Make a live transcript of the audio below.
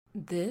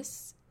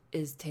This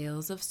is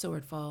Tales of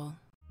Swordfall.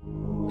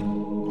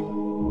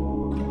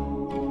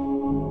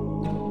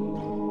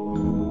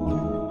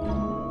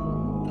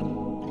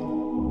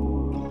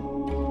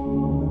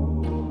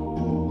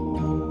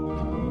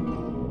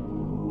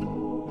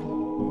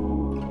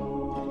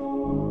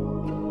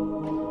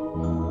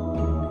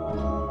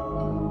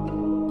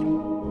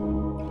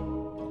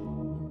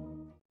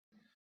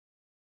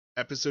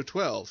 Episode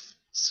 12,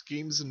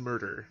 Schemes and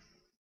Murder.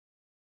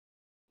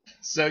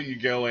 So you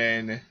go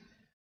in,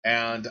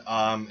 and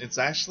it's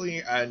actually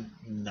a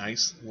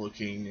nice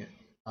looking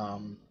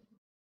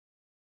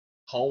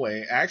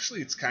hallway.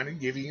 Actually, it's kind of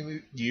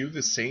giving you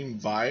the same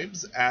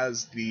vibes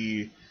as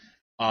the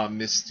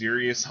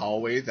mysterious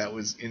hallway that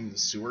was in the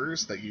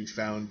sewers that you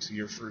found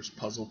your first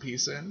puzzle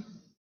piece in.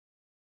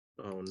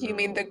 Oh no. You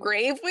mean the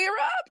grave we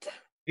robbed?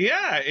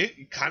 Yeah,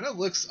 it kind of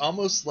looks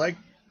almost like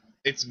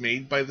it's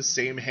made by the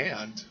same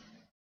hand.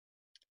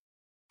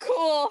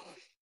 Cool.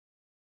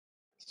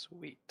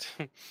 Sweet.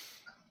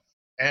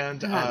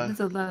 And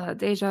little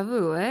deja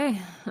vu, eh?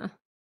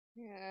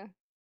 Yeah.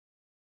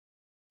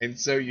 And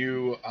so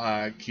you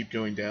keep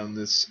going down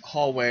this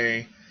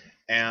hallway,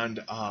 and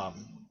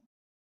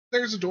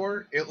there's a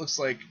door. It looks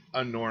like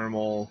a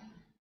normal,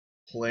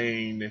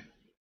 plain.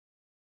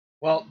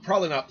 Well,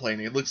 probably not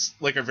plain. It looks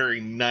like a very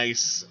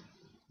nice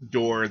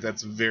door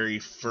that's very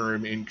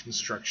firm in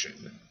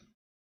construction.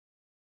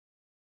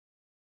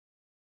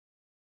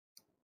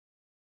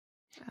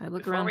 I look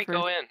Before around we first.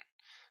 go in,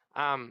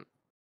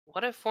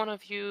 what if one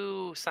of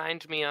you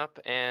signed me up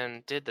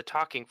and did the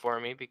talking for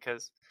me?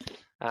 Because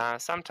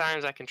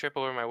sometimes I can trip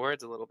over my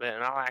words a little bit,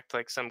 and I'll act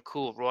like some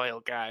cool royal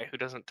guy who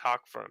doesn't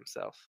talk for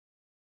himself.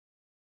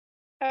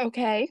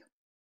 Okay.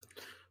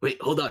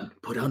 Wait, hold on.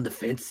 Put on the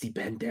fancy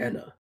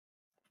bandana.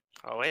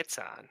 Oh, it's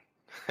on.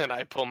 And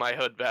I pull my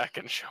hood back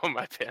and show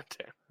my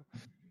bandana.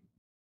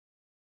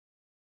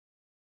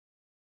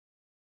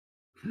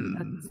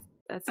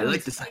 That I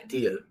like sounds- this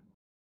idea.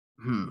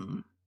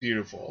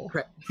 Beautiful.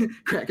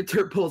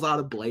 Krakatur pulls out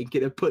a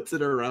blanket and puts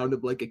it around him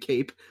like a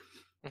cape.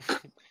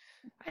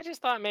 I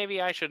just thought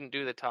maybe I shouldn't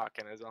do the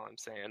talking, is all I'm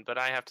saying, but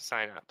I have to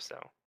sign up, so.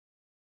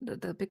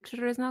 The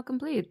picture is now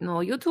complete.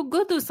 No, you're too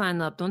good to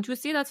sign up. Don't you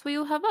see? That's why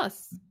you have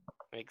us.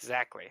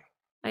 Exactly.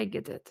 I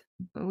get it.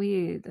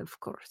 We, of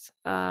course.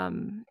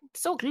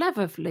 So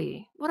clever,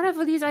 Flea. What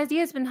have these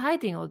ideas been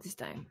hiding all this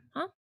time,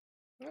 huh?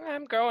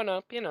 I'm growing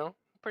up,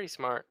 pretty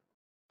smart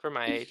for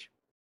my age.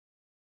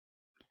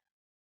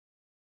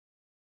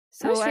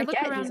 So I I look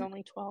forget around. he's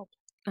only 12.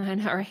 I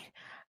know, right?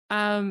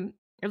 I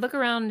look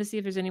around to see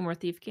if there's any more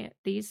thieves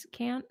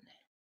can't.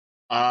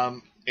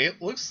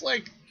 It looks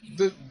like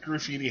the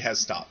graffiti has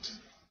stopped.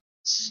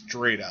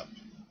 Straight up.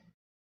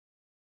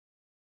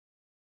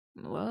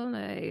 Well,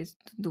 I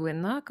do a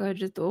knock. I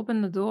just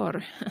open the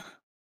door.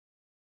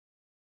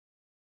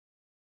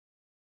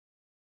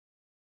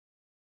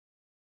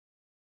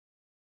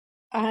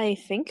 I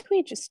think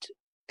we just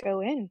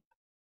go in.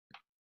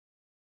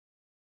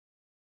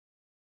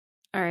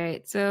 All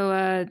right,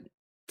 so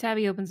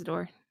Tabby opens the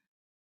door.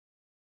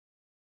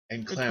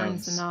 And Or turns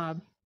clowns. the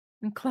knob.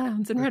 And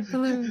clowns and red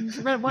balloons.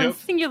 One Nope.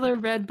 singular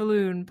red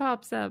balloon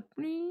pops up.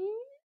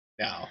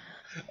 No.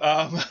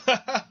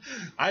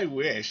 I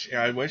wish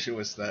it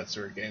was that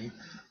sort of game.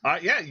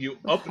 Yeah, you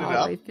The open it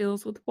hallway up.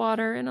 fills with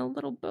water and a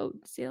little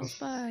boat sails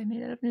by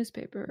made out of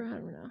newspaper. I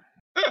don't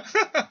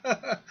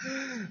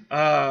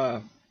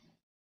know.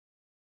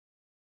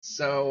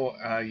 So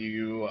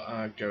you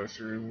go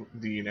through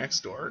the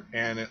next door,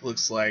 and it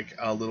looks like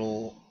a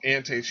little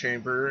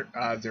antechamber.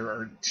 There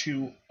are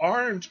two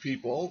armed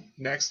people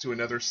next to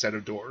another set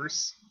of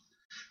doors.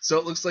 So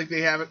it looks like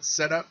they have it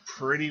set up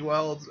pretty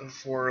well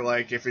for,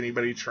 like, if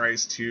anybody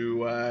tries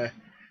to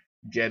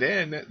get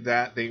in,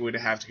 that they would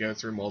have to go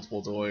through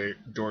multiple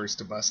doors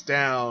to bust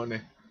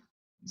down,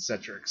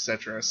 etc.,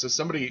 etc. So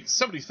somebody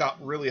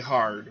thought really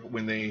hard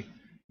when they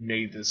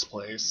made this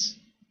place.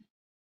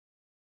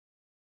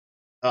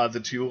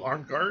 The two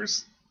armed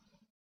guards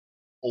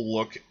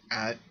look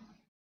at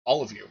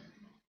all of you.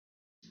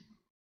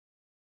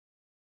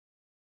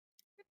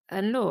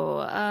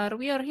 Hello,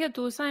 we are here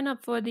to sign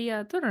up for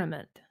the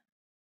tournament.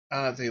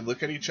 They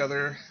look at each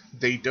other.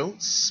 They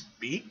don't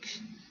speak,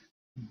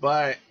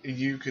 but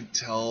you could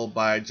tell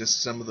by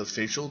just some of the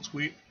facial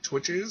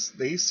twitches,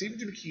 they seem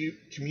to be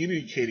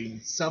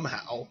communicating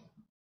somehow.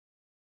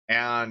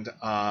 And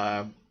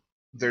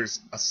there's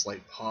a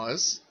slight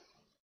pause,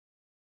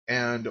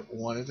 and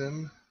one of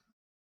them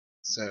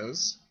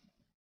says,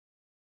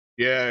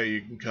 "Yeah,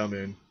 you can come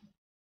in.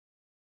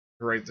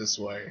 Right this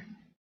way."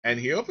 And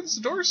he opens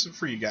the doors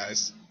for you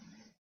guys.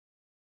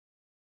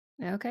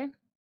 Okay.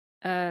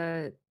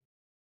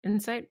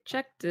 Insight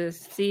check to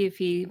see if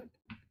he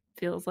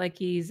feels like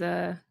he's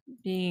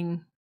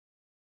being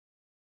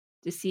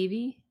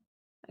deceiving,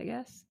 I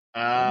guess.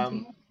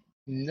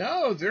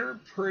 No, they're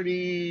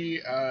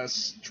pretty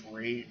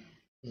straight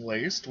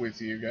laced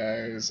with you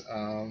guys.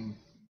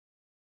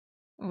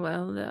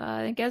 Well,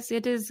 I guess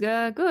it is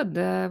good.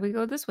 We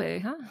go this way,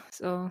 huh?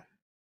 So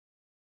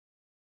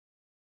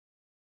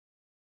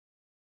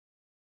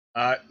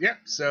Yeah,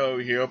 so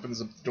he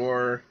opens up the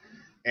door,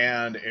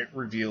 and it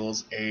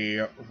reveals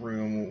a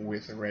room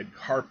with a red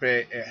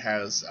carpet. It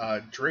has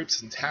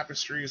drapes and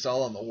tapestries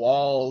all on the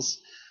walls.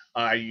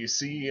 You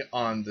see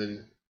on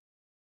the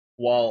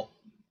wall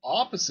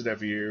opposite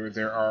of you,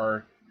 there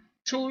are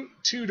two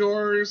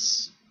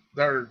doors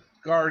that are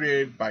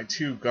guarded by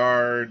two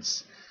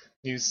guards.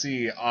 You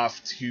see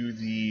off to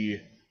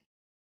the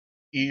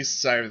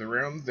east side of the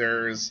room,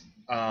 there's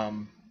a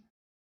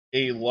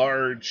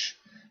large,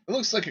 it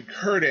looks like a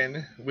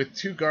curtain with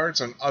two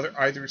guards on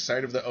either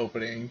side of the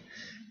opening,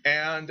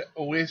 and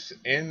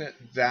within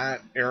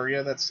that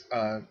area that's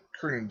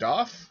curtained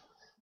off,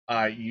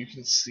 you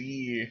can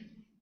see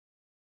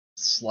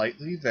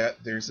slightly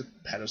that there's a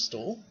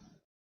pedestal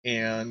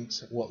and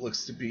what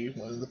looks to be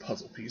one of the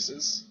puzzle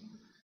pieces.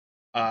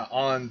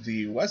 On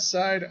the west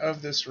side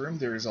of this room,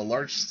 there is a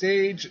large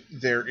stage.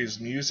 There is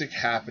music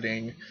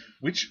happening,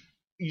 which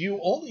you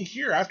only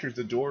hear after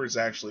the door is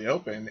actually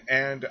open,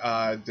 and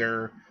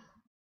there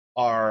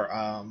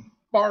are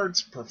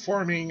bards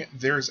performing.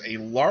 There's a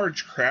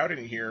large crowd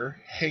in here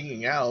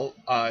hanging out.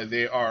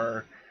 They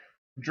are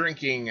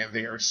drinking,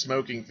 they are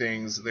smoking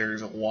things.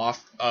 There's a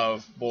waft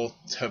of both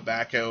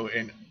tobacco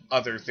and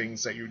other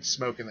things that you would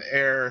smoke in the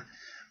air.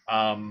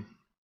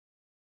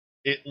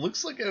 It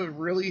looks like a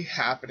really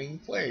happening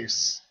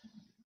place.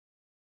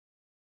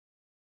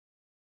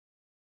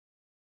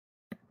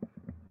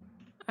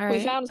 All We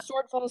right. found a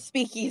sword full of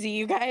speakeasy,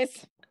 you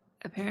guys.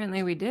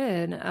 Apparently we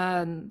did.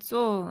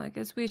 So I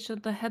guess we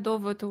should head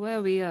over to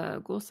where we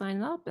go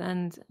sign up.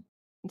 And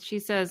she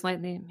says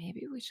lightly,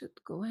 maybe we should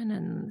go in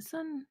and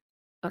listen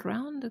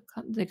around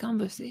the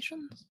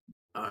conversations.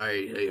 I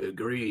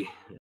agree.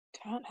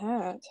 Can't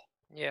hurt.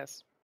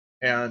 Yes.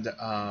 And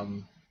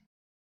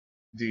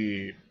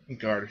the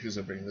guard who's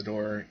opening the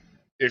door,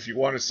 if you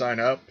want to sign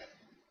up,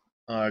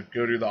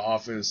 go to the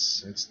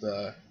office. It's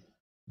the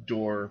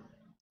door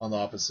on the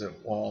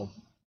opposite wall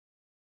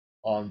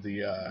on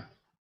the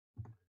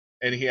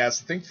and he has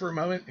to think for a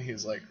moment.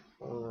 He's like,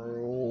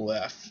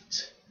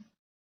 left.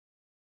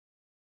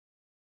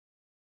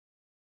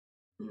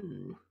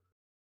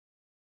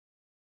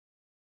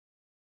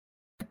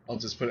 I'll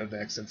just put an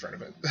X in front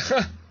of it.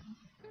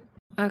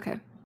 Okay.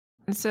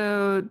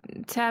 So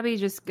Tabby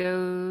just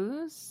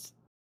goes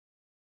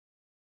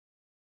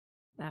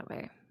that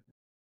way.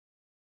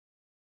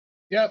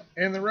 Yep,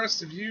 and the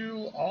rest of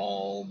you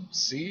all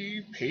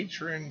see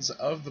patrons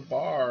of the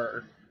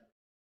bar.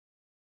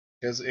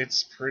 Because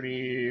it's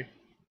pretty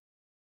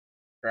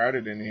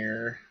crowded in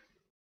here.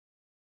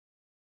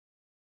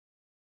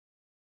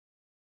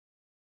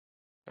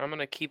 I'm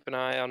gonna keep an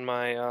eye on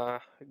my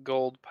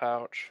gold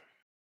pouch.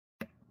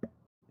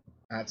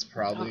 That's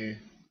probably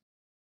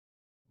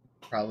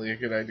a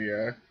good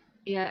idea.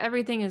 Yeah,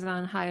 everything is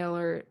on high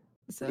alert.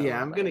 So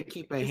Yeah, I'm gonna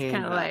keep a it's hand.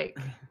 kind of like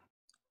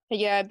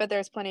Yeah, I bet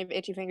there's plenty of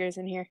itchy fingers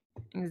in here.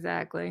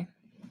 exactly.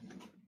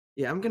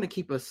 Yeah, I'm gonna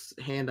keep a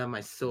hand on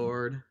my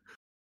sword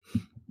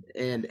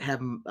and have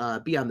him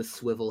be on the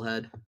swivel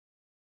head.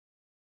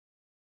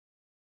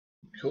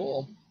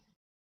 Cool.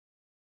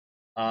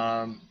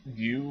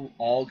 You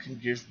all can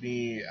give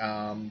me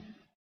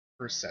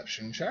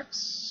perception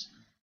checks.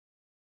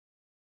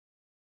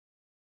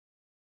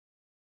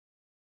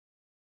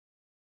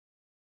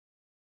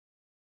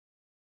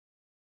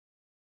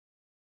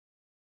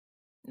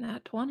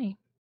 Not 20.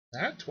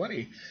 At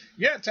 20.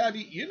 Yeah, Tabby,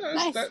 you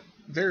notice Nice. that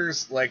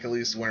there's like at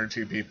least one or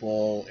two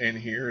people in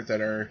here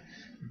that are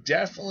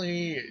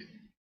definitely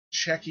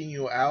checking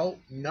you out,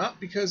 not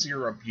because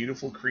you're a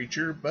beautiful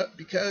creature, but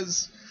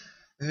because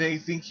they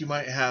think you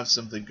might have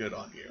something good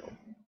on you.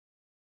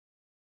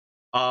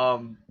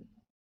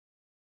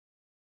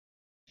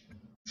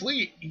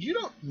 Fleet, you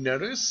don't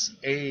notice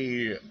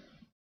a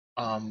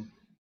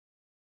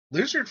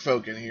lizard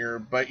folk in here,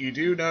 but you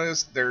do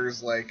notice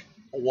there's like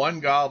one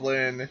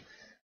goblin,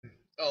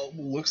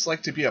 looks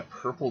like to be a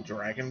purple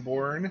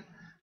dragonborn,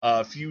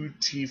 a few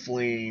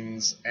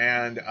tieflings,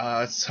 and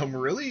some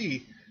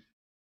really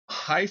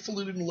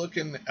highfalutin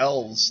looking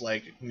elves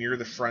like near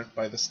the front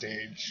by the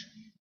stage.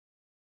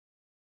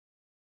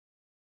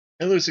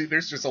 And Lucy,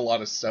 there's just a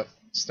lot of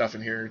stuff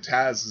in here.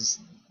 Taz is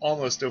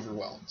almost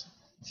overwhelmed.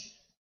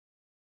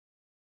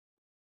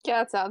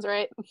 Yeah, that sounds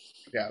right.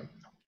 Yeah.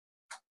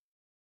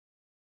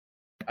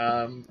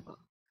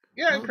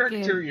 Yeah, in Okay.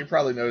 Krakatoa, you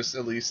probably noticed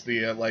at least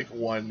the like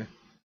one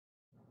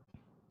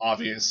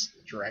obvious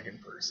dragon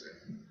person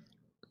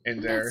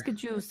in there. Let's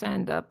get you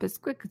signed up as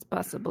quick as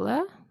possible,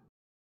 huh?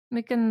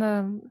 We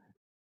can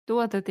do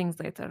other things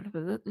later,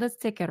 but let's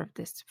take care of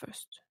this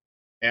first.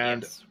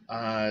 And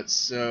Yes.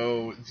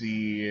 so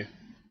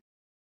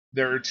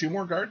there are two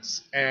more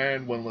guards,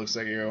 and one looks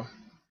at you.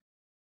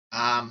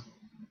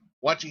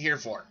 What you here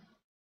for?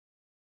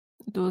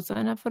 Do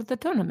sign up for the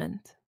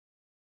tournament.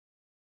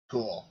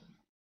 Cool.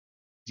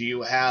 Do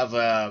you have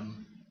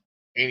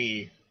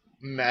any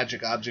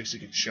magic objects you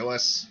could show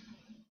us?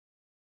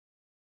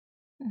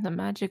 The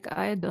magic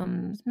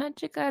items.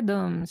 Magic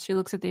items. She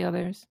looks at the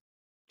others.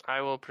 I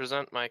will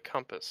present my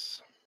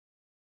compass.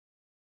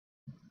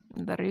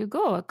 There you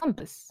go, a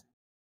compass.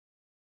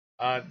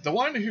 The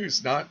one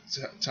who's not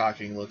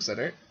talking looks at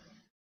it,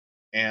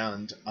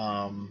 and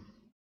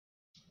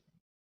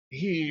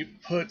he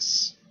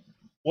puts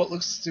what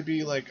looks to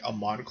be like a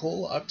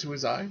monocle up to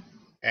his eye,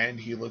 and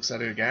he looks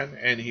at it again,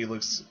 and he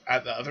looks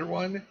at the other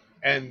one,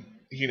 and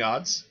he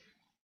nods.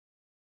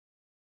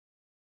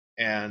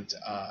 And,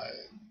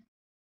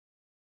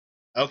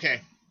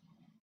 okay.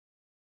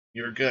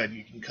 You're good.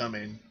 You can come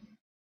in.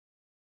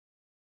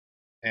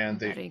 And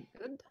they Very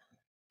good.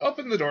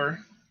 open the door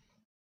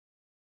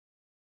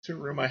to a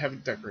room I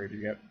haven't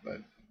decorated yet,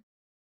 but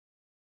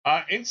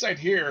inside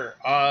here,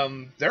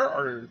 there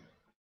are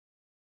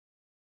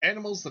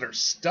animals that are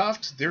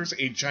stuffed. There's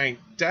a giant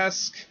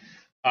desk.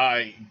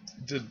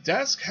 The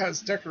desk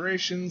has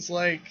decorations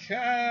like,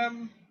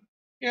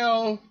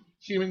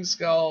 human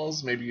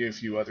skulls, maybe a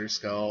few other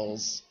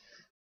skulls.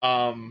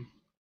 And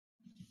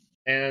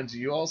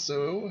you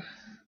also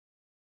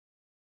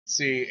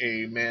see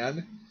a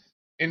man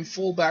in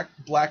full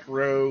black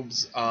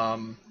robes.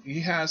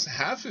 He has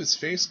half his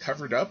face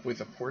covered up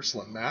with a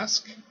porcelain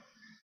mask,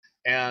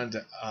 and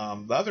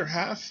the other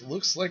half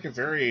looks like a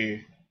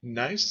very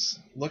nice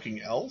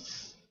looking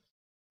elf.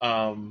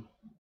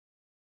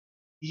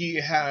 He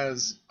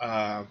has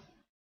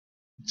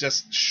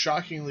just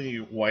shockingly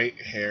white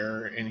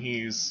hair, and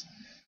he's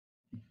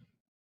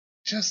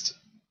just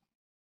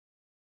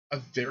a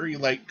very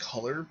light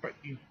color, but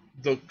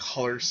the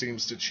color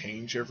seems to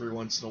change every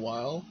once in a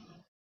while.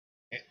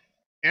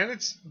 And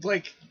it's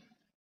like,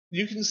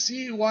 you can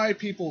see why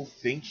people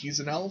think he's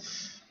an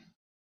elf,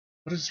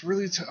 but it's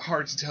really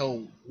hard to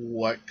tell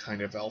what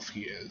kind of elf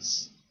he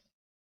is.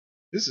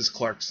 This is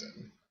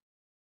Clarkson.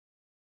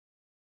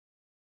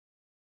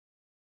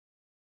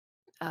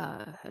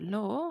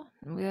 Hello.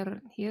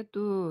 We're here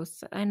to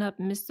sign up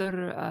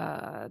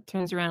Mr.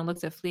 Turns around and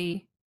looks at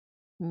Flea.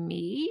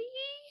 Me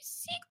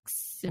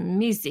six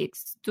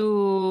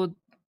to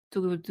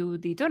do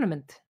the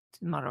tournament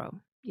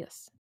tomorrow.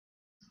 Yes.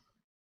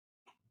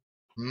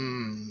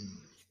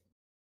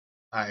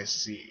 I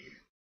see.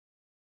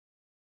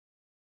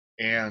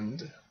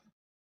 And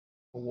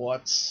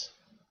what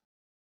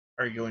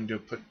are you going to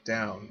put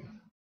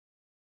down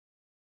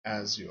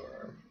as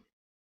your...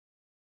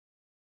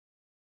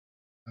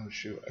 Oh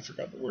shoot, I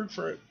forgot the word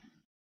for it.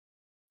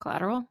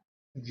 Collateral?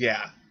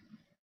 Yeah.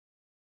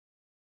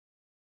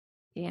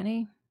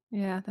 Annie?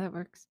 Yeah, that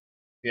works.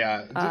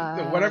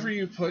 Yeah, whatever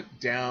you put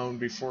down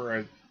before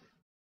a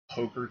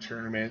poker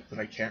tournament that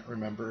I can't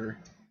remember.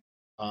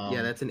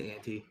 Yeah, that's an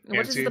ante.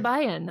 What is the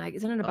buy-in? Like,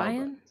 isn't it a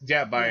buy-in?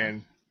 Yeah,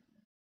 buy-in.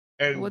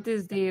 And what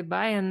is the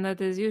buy-in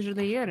that is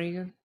usually here?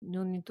 You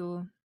need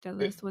to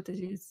tell us what it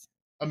is.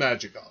 A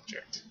magic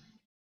object.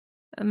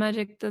 A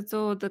magic that's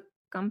all the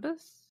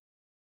compass?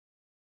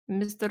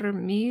 Mr.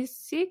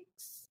 Meesix,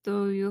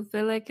 do you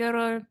feel like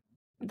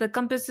the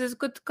compass is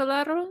good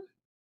collateral?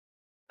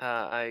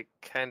 I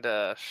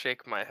kinda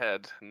shake my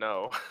head.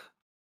 No.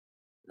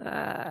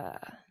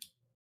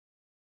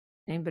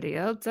 Anybody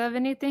else have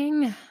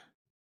anything?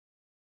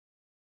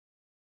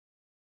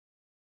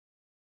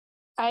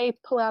 I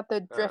pull out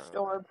the drift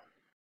orb.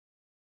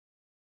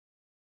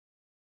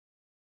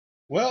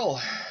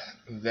 Well,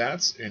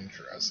 that's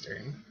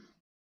interesting.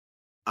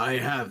 I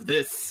have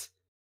this.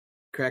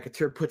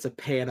 Krakatur puts a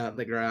pan on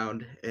the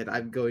ground, and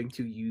I'm going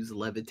to use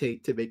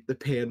levitate to make the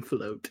pan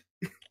float.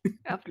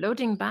 A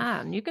floating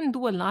pan. You can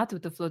do a lot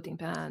with the floating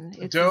pan.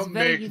 Don't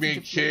make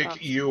me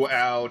kick you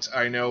out.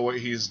 I know what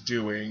he's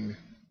doing.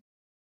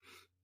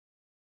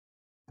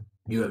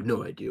 You have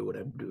no idea what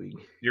I'm doing.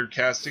 You're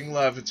casting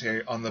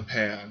levitate on the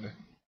pan.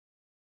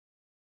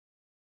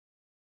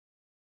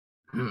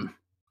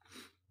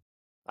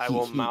 I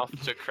will mouth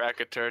to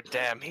Krakatur,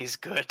 damn, he's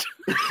good.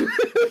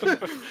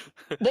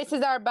 This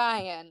is our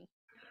buy-in.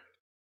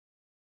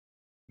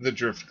 The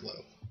drift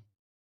globe.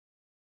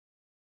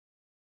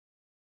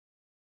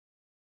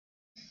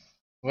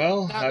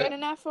 Well, not good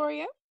enough for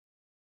you?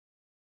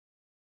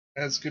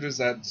 As good as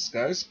that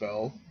disguise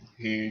spell.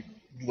 He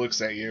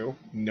looks at you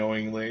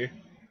knowingly.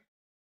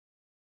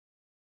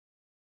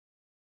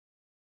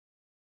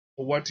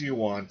 What do you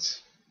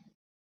want?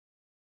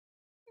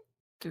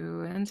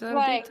 To enter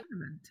the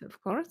tournament, of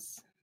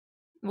course.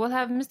 We'll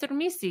have Mr.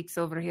 Meesix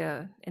over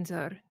here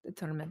enter the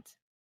tournament.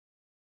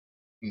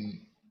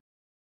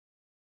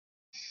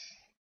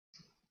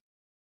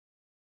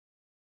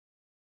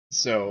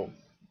 So,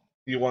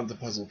 you want the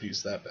puzzle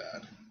piece that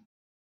bad?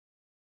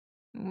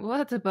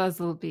 What a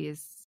puzzle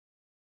piece.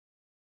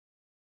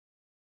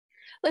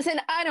 Listen,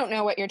 I don't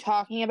know what you're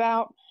talking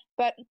about,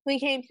 but we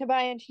came to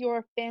buy into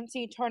your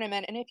fancy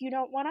tournament, and if you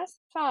don't want us,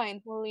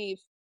 fine, we'll leave.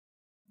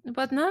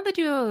 But now that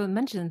you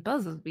mentioned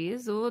puzzle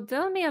piece, well,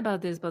 tell me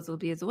about this puzzle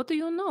piece. What do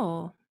you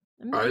know?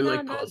 I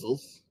like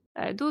puzzles.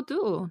 I do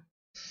too.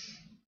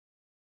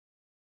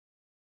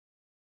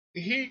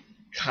 He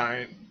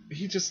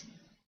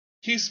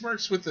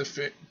smirks with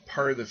the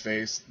part of the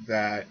face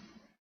that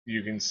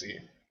you can see.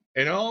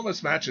 It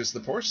almost matches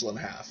the porcelain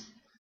half.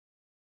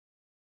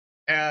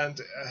 And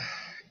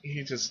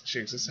he just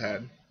shakes his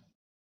head,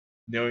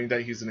 knowing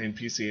that he's an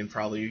NPC and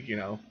probably,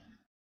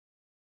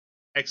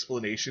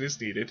 explanation is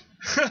needed.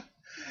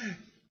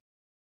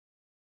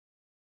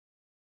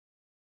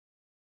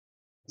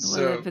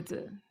 Well, if So it's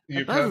a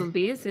you puzzle come.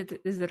 piece,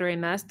 is there a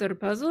master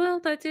puzzle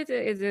that it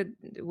is it?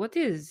 What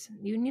is?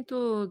 You need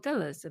to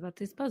tell us about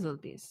this puzzle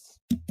piece.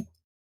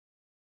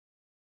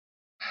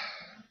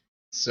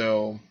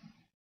 So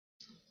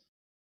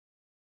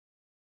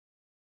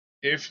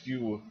if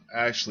you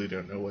actually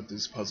don't know what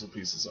these puzzle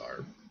pieces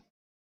are,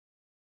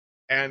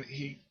 and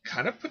he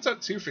kind of puts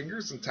out two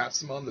fingers and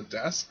taps them on the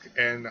desk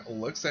and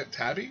looks at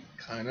Tabby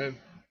kind of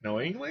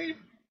knowingly.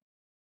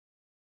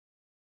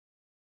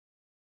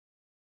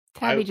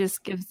 Tabby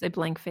just gives a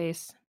blank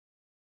face.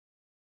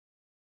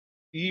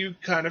 You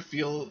kind of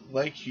feel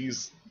like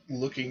he's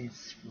looking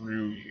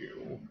through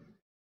you.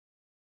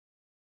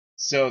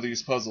 So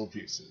these puzzle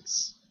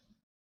pieces,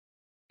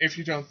 if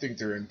you don't think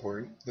they're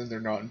important, then they're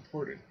not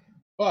important.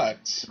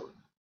 But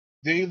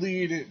they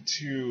lead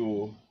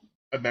to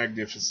a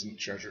magnificent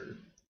treasure,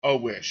 a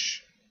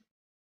wish,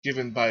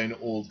 given by an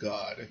old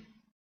god.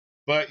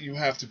 But you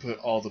have to put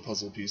all the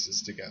puzzle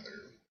pieces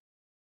together.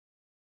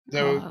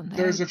 Though Oh,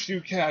 there's a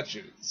few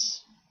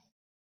catches.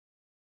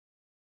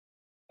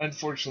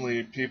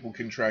 Unfortunately, people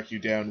can track you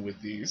down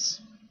with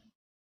these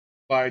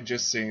by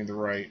just saying the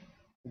right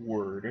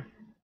word.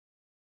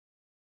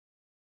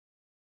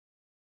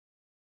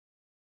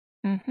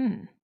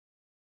 Mm-hmm.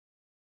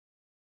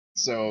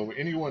 So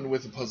anyone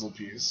with a puzzle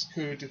piece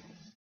could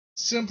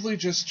simply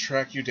just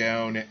track you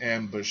down,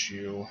 ambush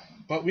you.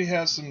 But we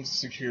have some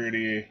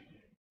security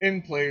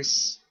in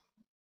place,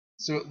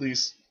 so at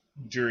least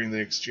during the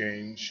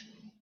exchange,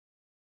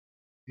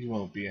 you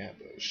won't be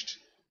ambushed.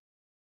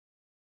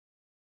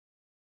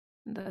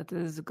 That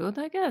is good,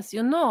 I guess.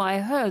 You know, I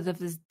heard of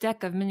this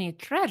deck of many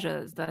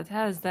treasures that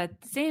has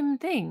that same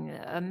thing,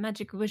 a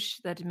magic wish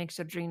that makes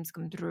your dreams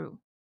come true.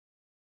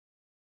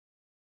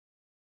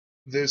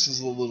 This is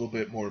a little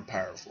bit more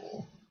powerful.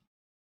 More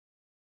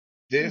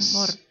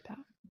This power.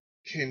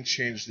 can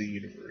change the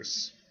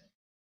universe.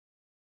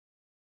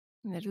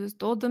 It was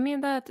told to me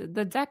that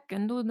the deck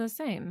can do the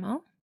same, huh?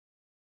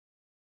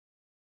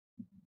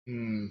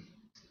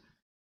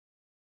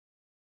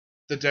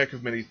 The deck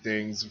of many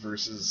things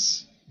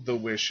versus the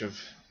wish of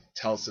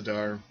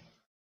Talsadar,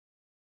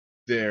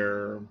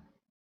 they're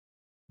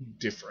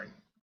different.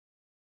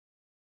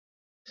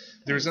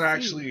 There's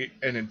actually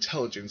an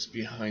intelligence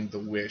behind the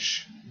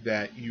wish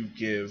that you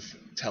give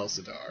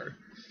Talsadar.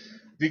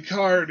 The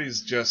card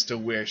is just a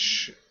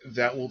wish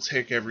that will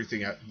take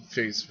everything at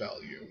face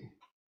value.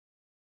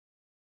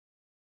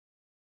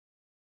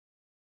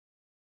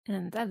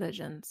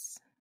 Intelligence.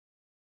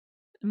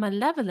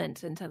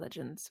 Malevolent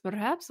intelligence,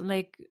 perhaps?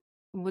 Like,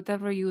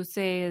 whatever you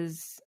say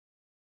is.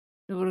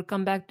 It will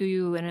come back to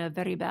you in a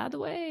very bad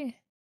way?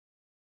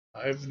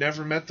 I've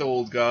never met the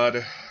old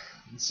god,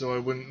 so I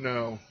wouldn't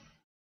know.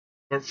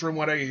 But from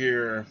what I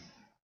hear,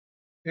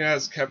 he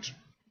has kept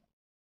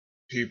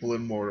people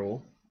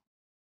immortal.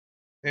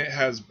 It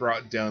has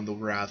brought down the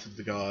wrath of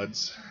the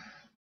gods.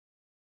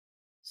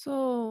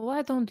 So,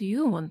 why don't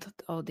you want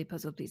all the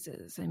puzzle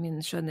pieces? I mean,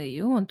 shouldn't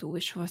you want to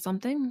wish for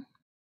something?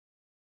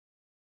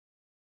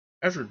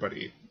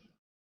 Everybody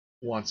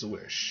wants a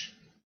wish.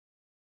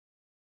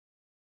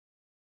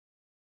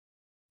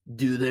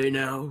 Do they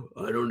now?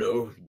 I don't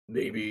know.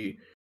 Maybe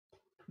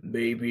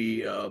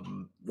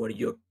one of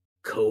your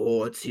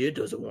cohorts here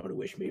doesn't want to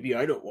wish. Maybe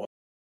I don't want.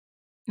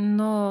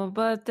 No,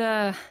 but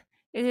it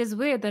is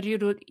weird that you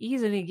would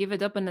easily give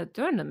it up in a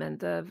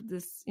tournament of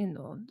this,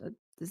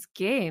 this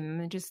game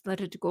and just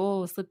let it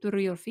go slip through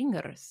your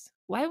fingers.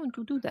 Why would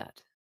you do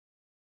that?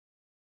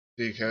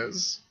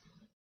 Because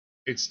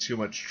it's too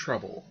much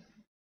trouble.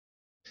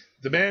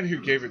 The man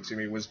who gave it to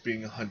me was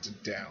being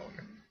hunted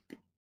down.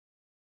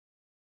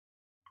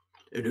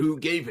 And who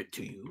gave it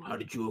to you? How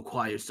did you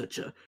acquire such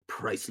a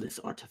priceless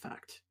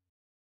artifact?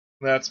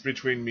 That's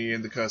between me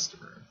and the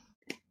customer.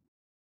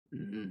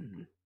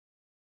 Mm.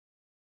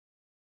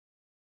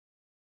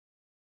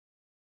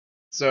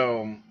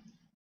 So,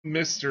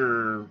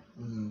 Mr.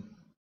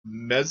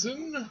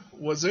 Mezen,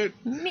 was it?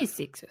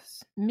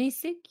 Meeseeks.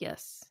 Meeseek,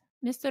 yes.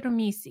 Mr.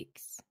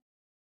 Meeseeks.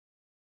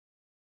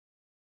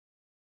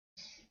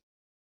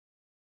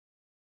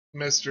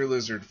 Mr.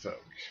 Lizardfolk,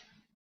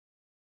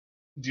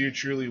 do you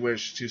truly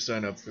wish to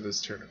sign up for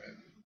this tournament?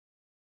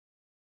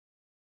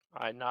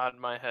 I nod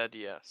my head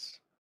yes.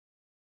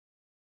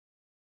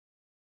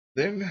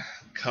 Then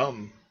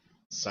come,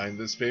 sign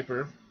this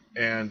paper,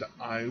 and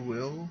I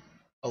will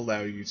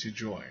allow you to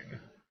join.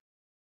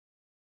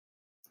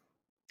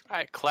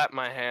 I clap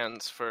my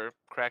hands for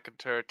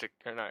Krakatur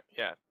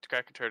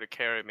to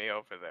carry me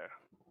over there.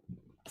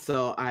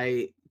 So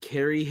I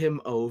carry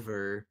him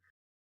over,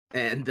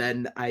 and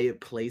then I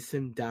place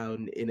him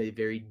down in a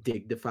very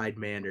dignified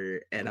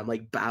manner, and I'm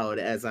like bowed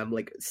as I'm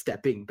like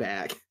stepping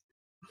back.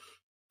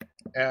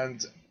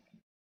 And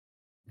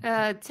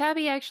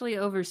Tabby actually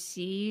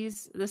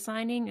oversees the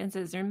signing and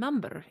says,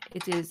 remember,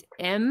 it is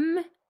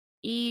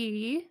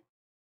M-E.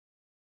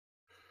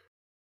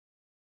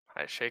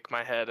 I shake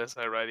my head as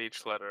I write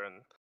each letter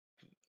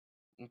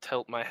and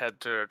tilt my head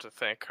to her to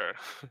thank her.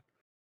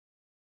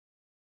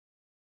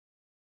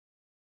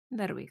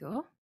 There we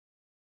go.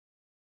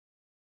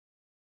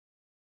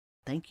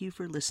 Thank you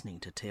for listening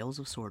to Tales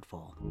of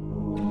Swordfall.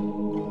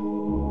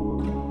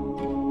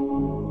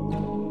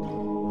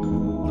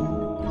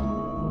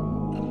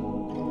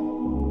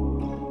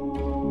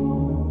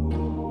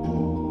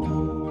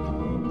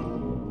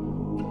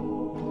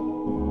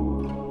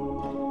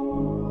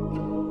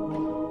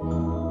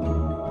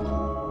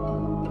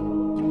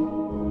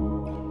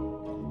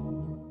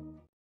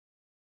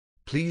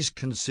 Please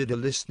consider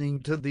listening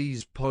to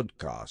these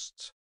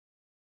podcasts.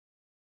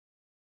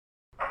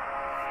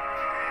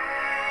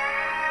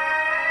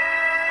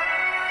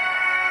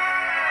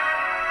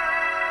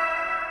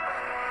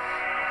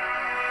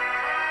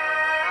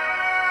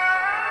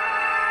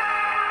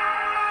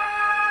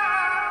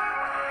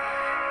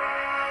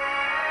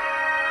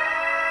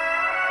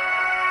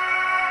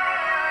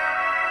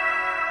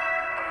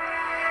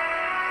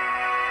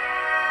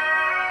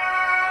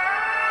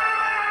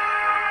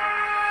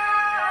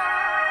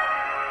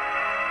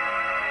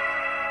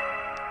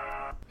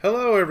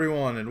 Hello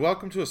everyone, and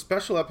welcome to a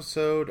special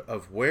episode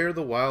of Where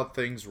the Wild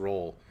Things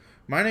Roll.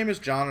 My name is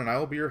John, and I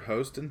will be your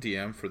host and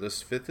DM for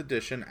this 5th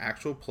edition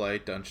actual play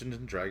Dungeons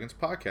 & Dragons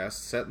podcast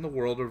set in the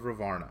world of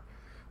Ravarna.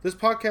 This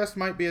podcast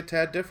might be a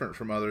tad different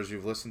from others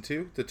you've listened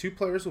to. The two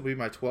players will be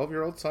my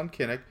 12-year-old son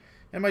Kinnick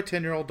and my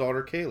 10-year-old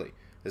daughter Kaylee,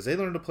 as they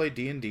learn to play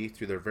D&D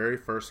through their very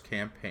first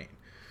campaign.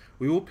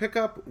 We will pick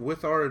up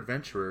with our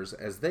adventurers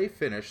as they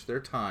finish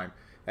their time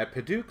at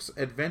Paduke's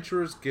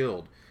Adventurers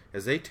Guild,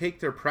 as they take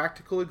their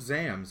practical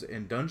exams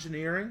in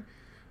dungeoneering,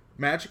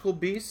 magical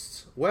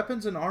beasts,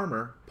 weapons and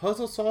armor,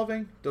 puzzle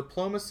solving,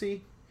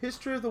 diplomacy,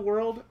 history of the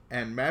world,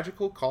 and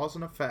magical cause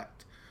and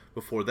effect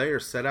before they are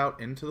set out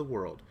into the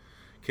world.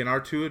 Can our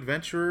two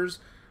adventurers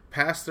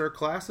pass their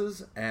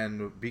classes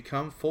and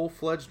become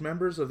full-fledged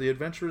members of the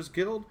Adventurers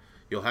Guild?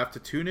 You'll have to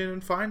tune in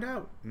and find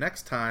out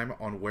next time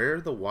on Where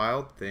the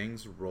Wild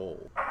Things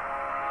Roll.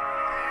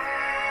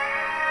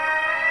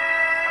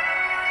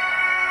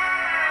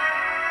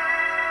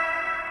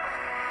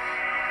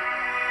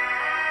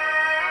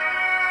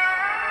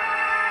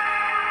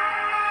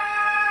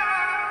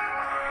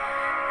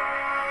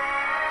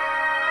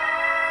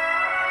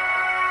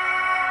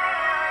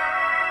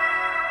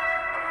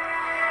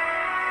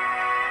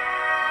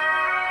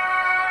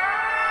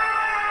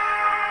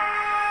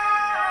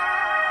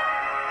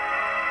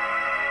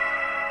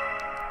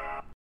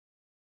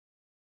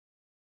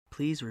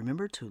 Please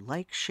remember to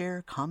like,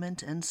 share,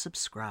 comment, and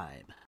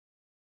subscribe.